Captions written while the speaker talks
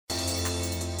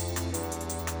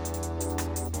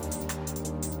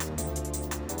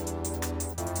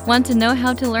Want to know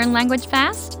how to learn language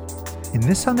fast? In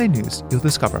this Sunday News, you'll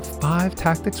discover 5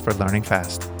 tactics for learning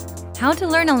fast. How to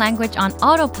learn a language on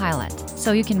autopilot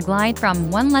so you can glide from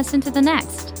one lesson to the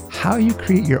next. How you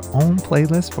create your own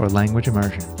playlist for language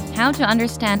immersion. How to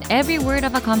understand every word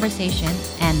of a conversation,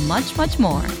 and much, much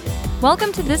more.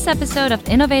 Welcome to this episode of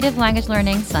Innovative Language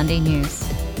Learning Sunday News.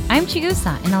 I'm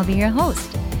Chigusa, and I'll be your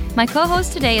host. My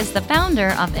co-host today is the founder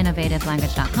of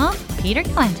InnovativeLanguage.com, Peter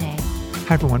Galante.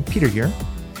 Hi everyone, Peter here.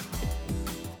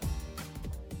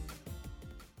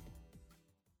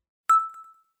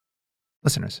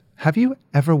 Listeners, have you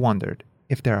ever wondered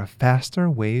if there are faster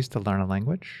ways to learn a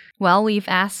language? Well, we've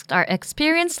asked our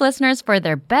experienced listeners for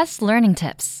their best learning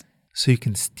tips. So you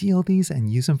can steal these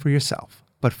and use them for yourself.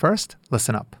 But first,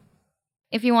 listen up.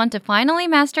 If you want to finally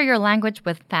master your language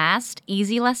with fast,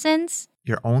 easy lessons,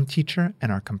 Your own teacher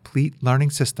and our complete learning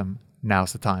system,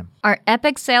 now's the time. our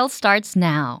epic sale starts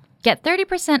now. Get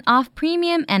 30% off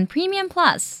Premium and Premium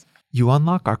Plus. You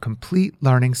unlock our complete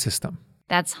learning system.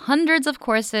 That's hundreds of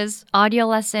courses, audio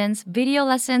lessons, video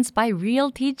lessons by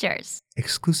real teachers.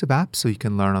 Exclusive apps so you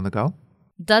can learn on the go.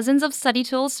 Dozens of study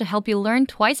tools to help you learn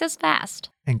twice as fast.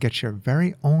 And get your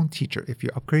very own teacher if you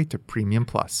upgrade to Premium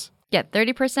Plus. Get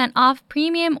 30% off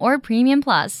Premium or Premium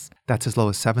Plus. That's as low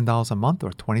as $7 a month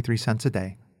or 23 cents a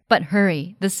day. But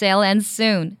hurry, the sale ends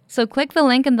soon. So click the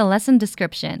link in the lesson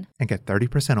description. And get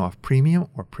 30% off Premium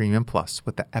or Premium Plus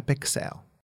with the epic sale.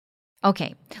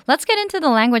 Okay, let's get into the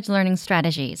language learning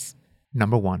strategies.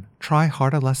 Number 1, try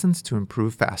harder lessons to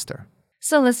improve faster.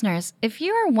 So listeners, if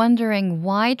you are wondering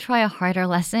why try a harder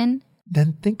lesson,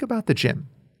 Then think about the gym.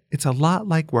 It's a lot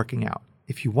like working out.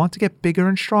 If you want to get bigger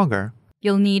and stronger,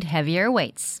 you'll need heavier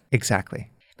weights. exactly.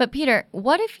 But Peter,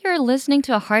 what if you're listening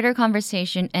to a harder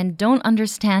conversation and don't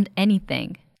understand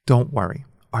anything? Don't worry.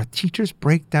 Our teachers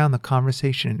break down the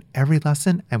conversation in every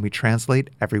lesson and we translate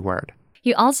every word.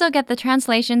 You also get the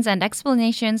translations and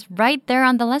explanations right there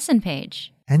on the lesson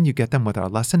page. And you get them with our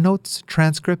lesson notes,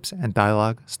 transcripts, and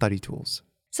dialogue study tools.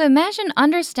 So imagine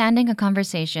understanding a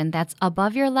conversation that's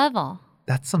above your level.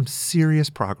 That's some serious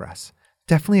progress.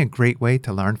 Definitely a great way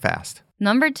to learn fast.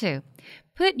 Number 2,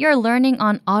 put your learning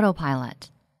on autopilot.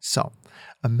 So,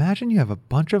 imagine you have a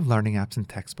bunch of learning apps and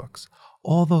textbooks,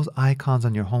 all those icons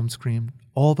on your home screen,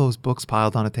 all those books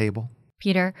piled on a table.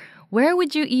 Peter, where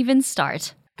would you even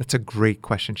start? That's a great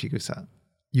question, Chigusa.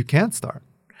 You can't start.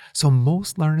 So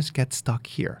most learners get stuck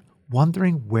here,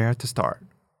 wondering where to start.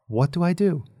 What do I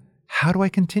do? How do I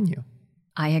continue?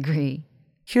 I agree.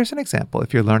 Here's an example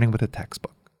if you're learning with a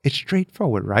textbook. It's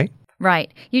straightforward, right?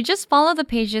 Right. You just follow the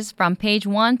pages from page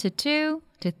 1 to 2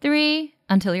 to 3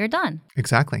 until you're done.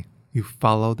 Exactly. You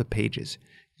follow the pages.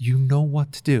 You know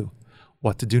what to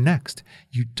do next.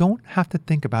 You don't have to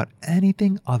think about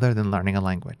anything other than learning a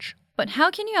language. But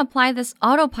how can you apply this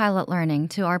autopilot learning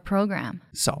to our program?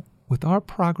 So, with our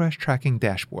progress tracking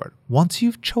dashboard, once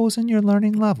you've chosen your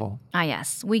learning level,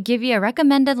 Yes, we give you a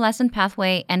recommended lesson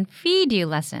pathway and feed you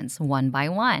lessons one by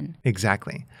one.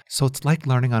 exactly. So it's like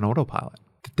learning on autopilot.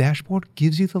 The dashboard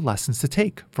gives you the lessons to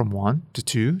take from 1 to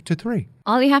 2 to 3.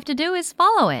 All you have to do is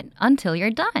follow it until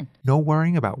you're done. No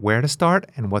worrying about where to start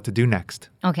and what to do next.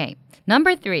 Okay,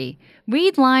 number 3,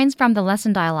 read lines from the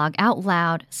lesson dialogue out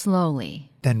loud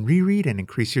slowly. Then reread and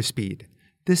increase your speed.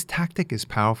 This tactic is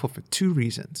powerful for 2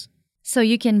 reasons. So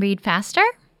you can read faster?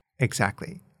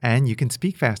 Exactly. And you can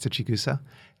speak faster, Chigusa.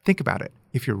 Think about it.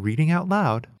 If you're reading out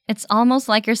loud, It's almost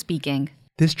like you're speaking.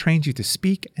 this trains you to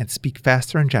speak and speak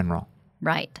faster in general.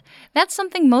 Right. That's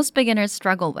something most beginners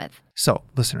struggle with. So,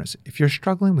 listeners, if you're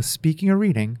struggling with speaking or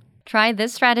reading, Try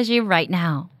this strategy right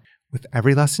now. with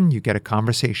every lesson you get a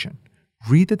conversation.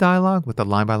 Read the dialogue with the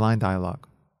line-by-line dialogue.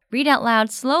 Read out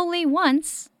loud slowly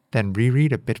once Then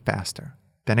reread a bit faster.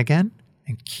 Then again,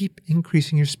 and keep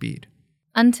increasing your speed.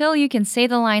 until you can say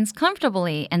the lines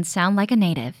comfortably and sound like a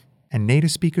native. And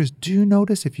native speakers do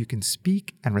notice if you can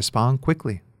speak and respond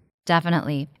quickly,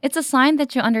 Definitely. It's a sign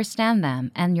that you understand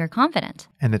them and you're confident.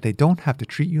 and that they don't have to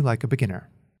treat you like a beginner.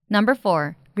 Number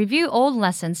 4, review old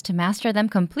lessons to master them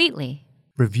completely.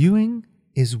 Reviewing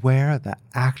is where the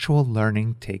actual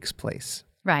learning takes place.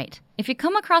 Right. If you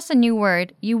come across a new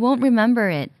word, you won't remember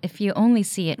it if you only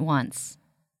see it once.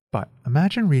 But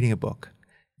imagine reading a book.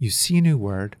 You see a new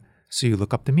word, so you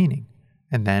look up the meaning.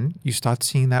 And then you start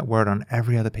seeing that word on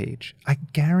every other page. I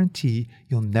guarantee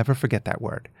you'll never forget that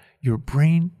word. Your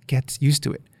brain gets used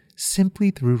to it simply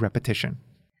through repetition.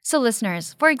 So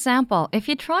listeners, for example, if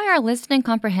you try our listening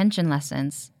comprehension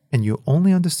lessons, And you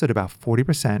only understood about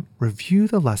 40%, review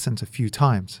the lessons a few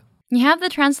times. you have the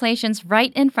translations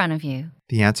right in front of you.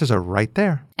 The answers are right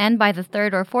there. And by the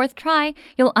 3rd or 4th try,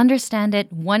 you'll understand it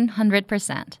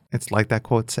 100%. It's like that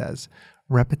quote says,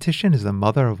 Repetition is the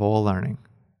mother of all learning.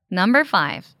 Number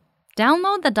 5.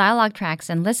 Download the dialogue tracks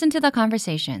and listen to the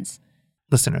conversations.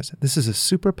 Listeners, this is a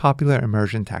super popular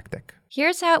immersion tactic.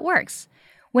 Here's how it works.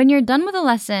 When you're done with a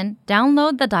lesson,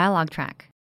 download the dialogue track.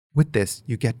 With this,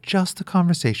 you get just the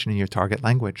conversation in your target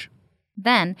language.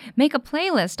 Then, make a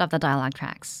playlist of the dialogue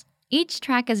tracks. Each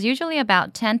track is usually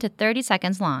about 10 to 30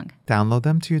 seconds long. Download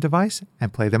them to your device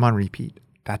and play them on repeat.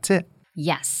 That's it.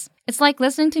 Yes, it's like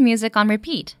listening to music on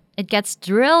repeat. It gets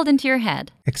drilled into your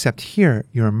head. Except here,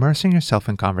 you're immersing yourself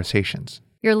in conversations.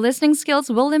 Your listening skills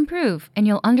will improve and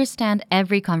you'll understand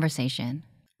every conversation.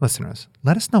 Listeners,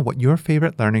 let us know what your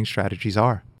favorite learning strategies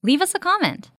are. Leave us a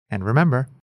comment. And remember,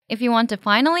 if you want to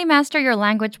finally master your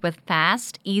language with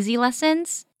fast, easy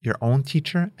lessons, your own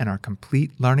teacher and our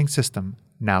complete learning system,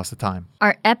 now's the time.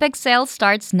 Our epic sale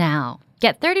starts now.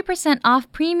 Get 30%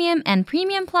 off Premium and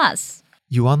Premium Plus.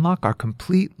 You unlock our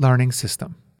complete learning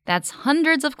system. That's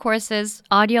hundreds of courses,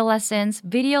 audio lessons,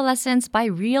 video lessons by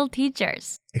real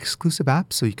teachers. Exclusive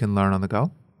apps so you can learn on the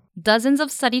go. Dozens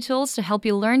of study tools to help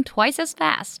you learn twice as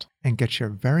fast. And get your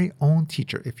very own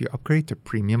teacher if you upgrade to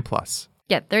Premium Plus.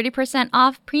 Get 30%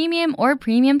 off Premium or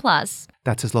Premium Plus.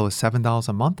 That's as low as $7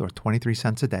 a month or 23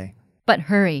 cents a day. But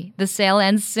hurry, the sale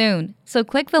ends soon. So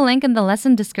click the link in the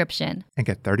lesson description. And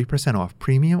get 30% off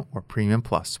Premium or Premium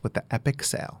Plus with the epic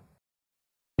sale.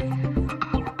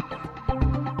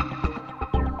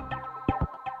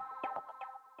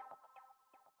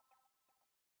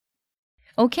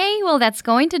 Okay, well, that's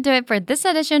going to do it for this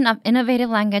edition of Innovative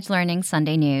Language Learning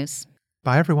Sunday News.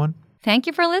 Bye, everyone. Thank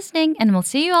you for listening, and we'll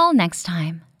see you all next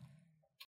time.